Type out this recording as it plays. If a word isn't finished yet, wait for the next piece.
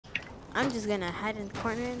I'm just gonna hide in the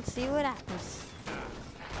corner and see what happens.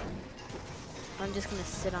 I'm just gonna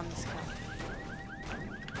sit on this couch.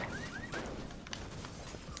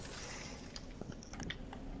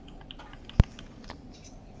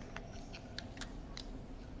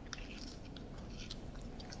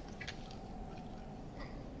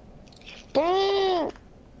 Dang!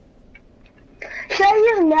 Should I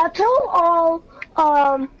use metal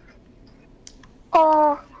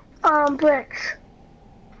or bricks?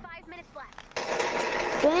 5 minutes left.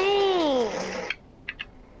 Dang!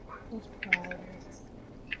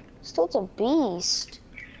 Still a beast.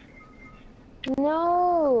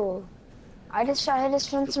 No! I just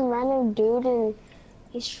found some random dude and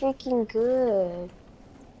he's freaking good.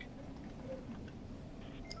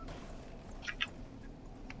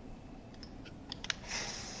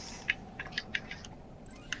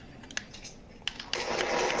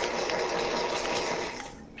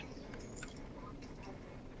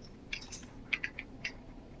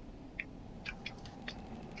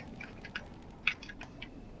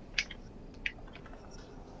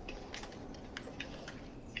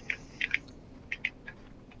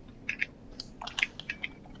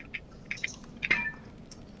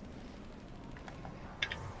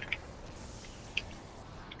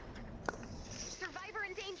 Survivor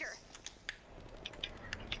in danger.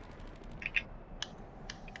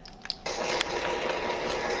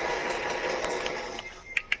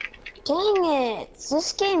 Dang it!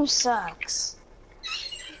 This game sucks.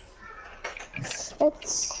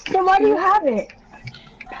 Then why do you have it?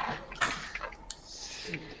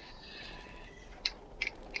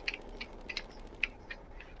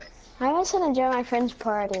 I just want to join my friend's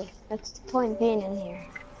party. That's the point being in here.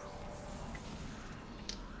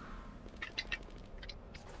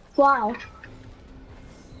 Wow.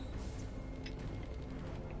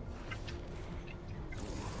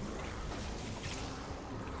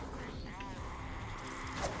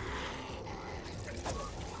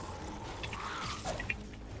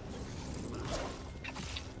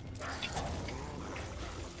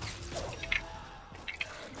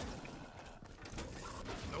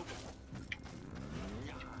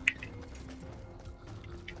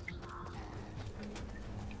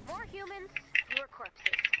 More humans, fewer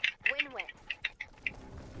corpses. Win-win.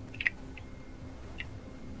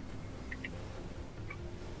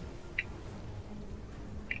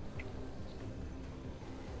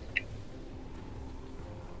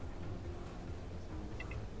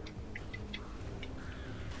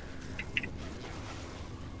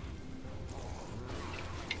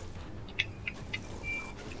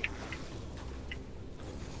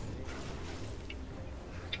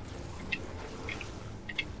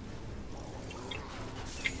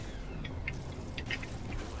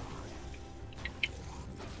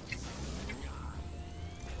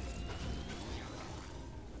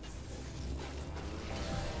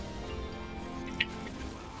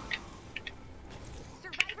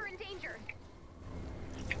 Survivor in danger.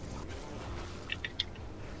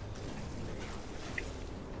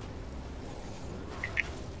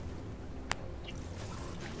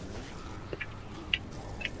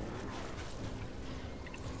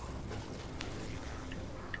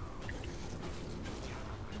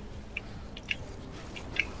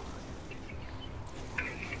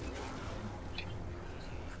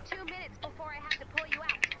 Before I have to pull you out.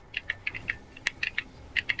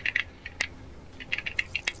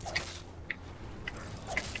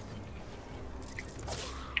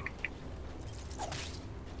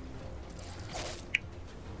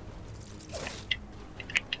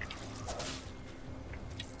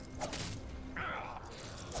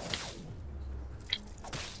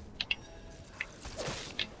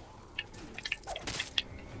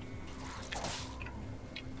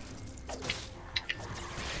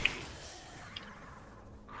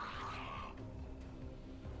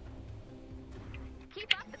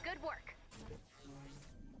 Keep up the good work.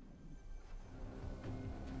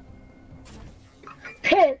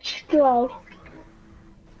 Pitch glow.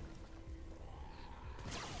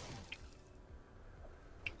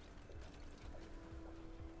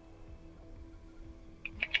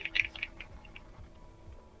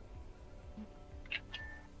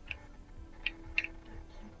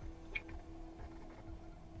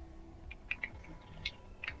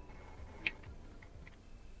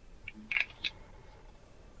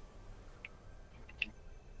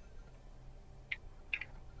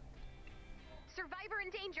 Survivor in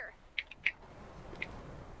danger.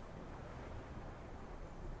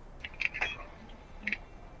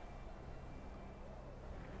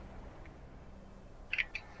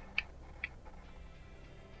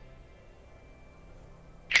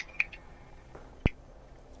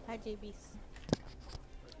 Hi, JBs.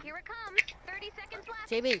 Here it comes.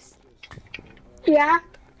 JB's. Yeah,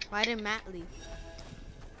 Why did Matt leave?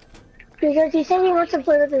 because he said he wants to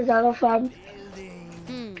play with his other friend.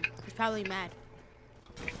 He's probably mad.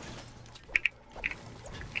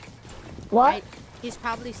 What? Right? He's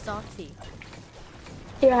probably salty.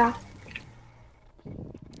 Yeah.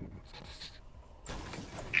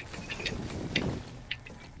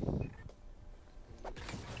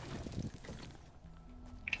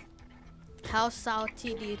 How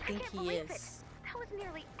salty do you think he is? That was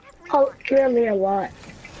nearly every Oh, really a lot.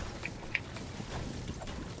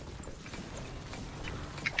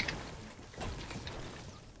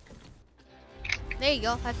 There you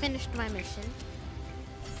go. I finished my mission.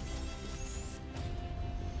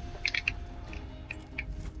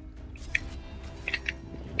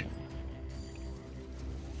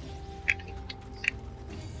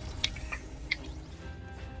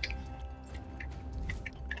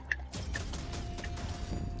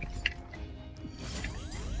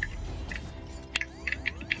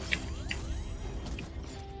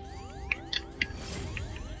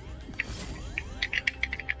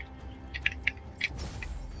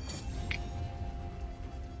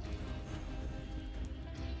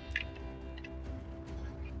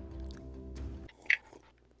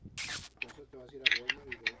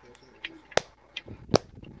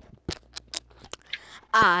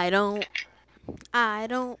 I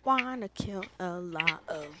don't wanna kill a lot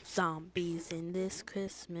of zombies in this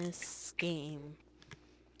Christmas game.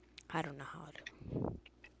 I don't know how to.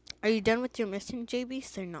 Are you done with your mission,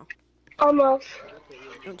 JB's, or no? Almost.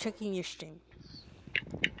 I'm checking your stream.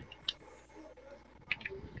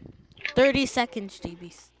 30 seconds,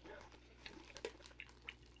 JB's.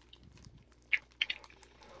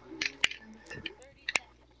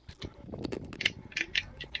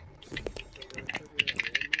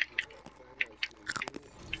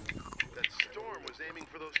 That storm was aiming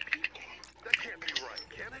for those people. That can't be right,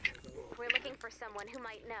 can it? We're looking for someone who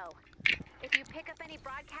might know. If you pick up any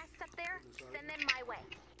broadcasts up there, send them my way.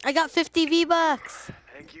 I got 50 V-Bucks.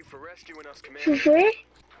 Thank you for rescuing us, For Commander. free?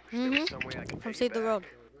 There's some way I can From pay Save you the World.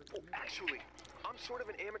 back. Oh, actually, I'm sort of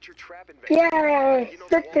an amateur trap inventor. Yay! You know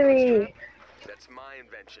the walrus Victory! trap? That's my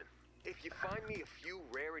invention. If you find me a few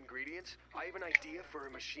rare ingredients, I have an idea for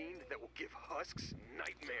a machine that will give husks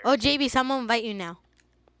nightmares. Oh, JB's, I'm gonna invite you now.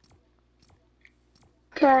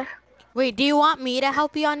 Okay. Wait, do you want me to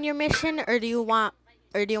help you on your mission, or do you want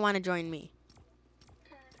to join me?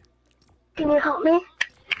 Can you help me?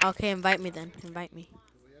 Okay, invite me then. Invite me.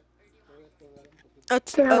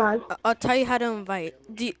 Come on. I'll tell you how to invite.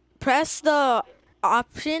 Press the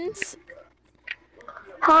options.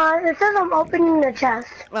 It says I'm opening the chest.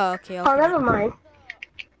 Oh, okay. Oh, Open never it. mind.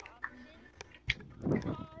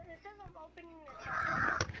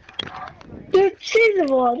 Dude, she's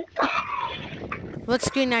the one. What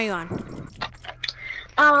screen are you on?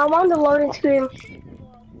 I'm on the loading screen.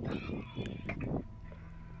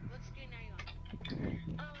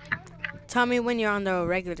 Tell me when you're on the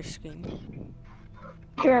regular screen.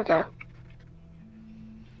 Here I go.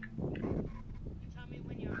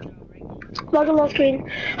 Regular screen.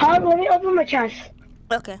 Let me open my chest.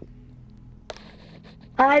 Okay.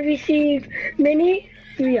 I received mini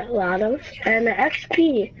 3 lottos and an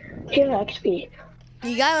XP. Here's an XP.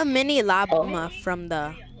 You got a mini llama from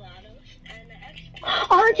the.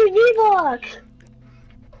 100 V-Bucks!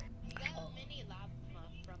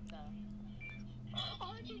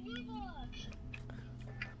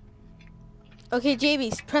 Okay,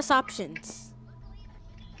 JB's, press options.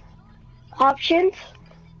 Options?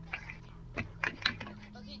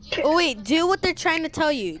 Oh wait, do what they're trying to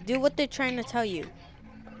tell you. Do what they're trying to tell you.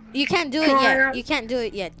 You can't do it yet. You can't do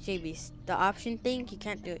it yet, JB's. The option thing, you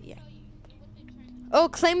can't do it yet. Oh,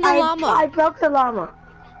 claim the llama. I broke the llama.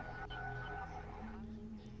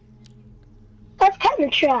 That's kind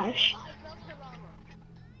of trash.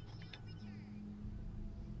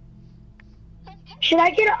 Should I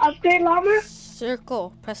get an upgrade llama?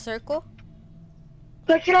 Circle. Press circle.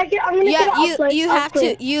 But should I get? I'm gonna get an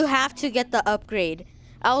upgrade. You have to get the upgrade.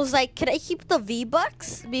 I was like, could I keep the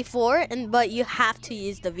V-Bucks before? But you have to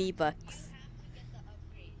use the V-Bucks.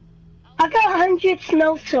 I got 100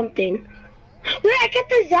 snow something. Wait, I got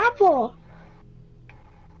the Zapple.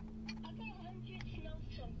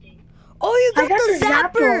 Oh, you got, got the the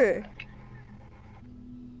zapper.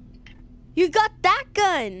 You got that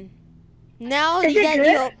gun. Now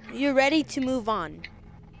you're ready to move on.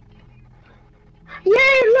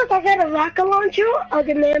 Yay! Look, I got a rocket launcher, a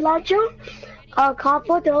grenade launcher, a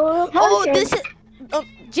copper door. Oh, this is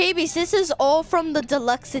JB's. This is all from the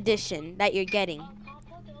deluxe edition that you're getting.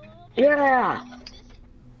 Yeah.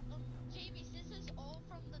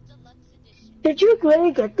 Did you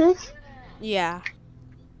really get this? Yeah.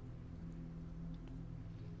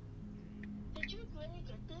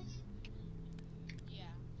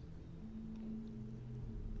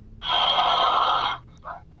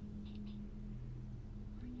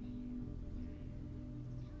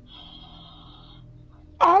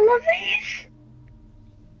 All of these?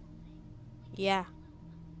 Yeah.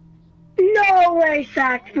 No way,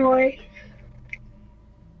 Sack Boy.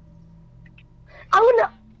 I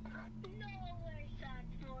wanna.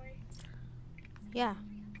 Yeah.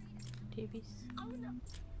 JB's.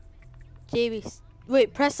 JB's.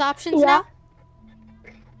 Wait, press options Yeah. now?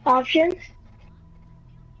 Options.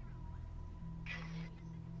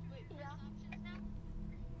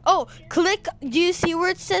 Oh, click. Do you see where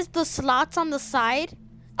it says the slots on the side?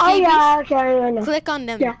 Oh JB's? yeah, okay, I know. Click on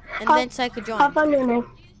them, Yeah. and then so I could I'll join. find your name.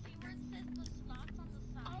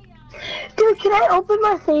 Dude, can I open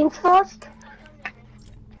my things first?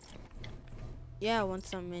 Yeah,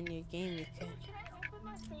 once I'm in your game, you can.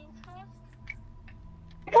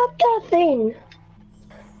 I got that thing.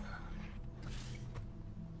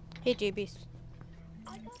 Hey, JB's.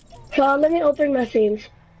 So let me open my things.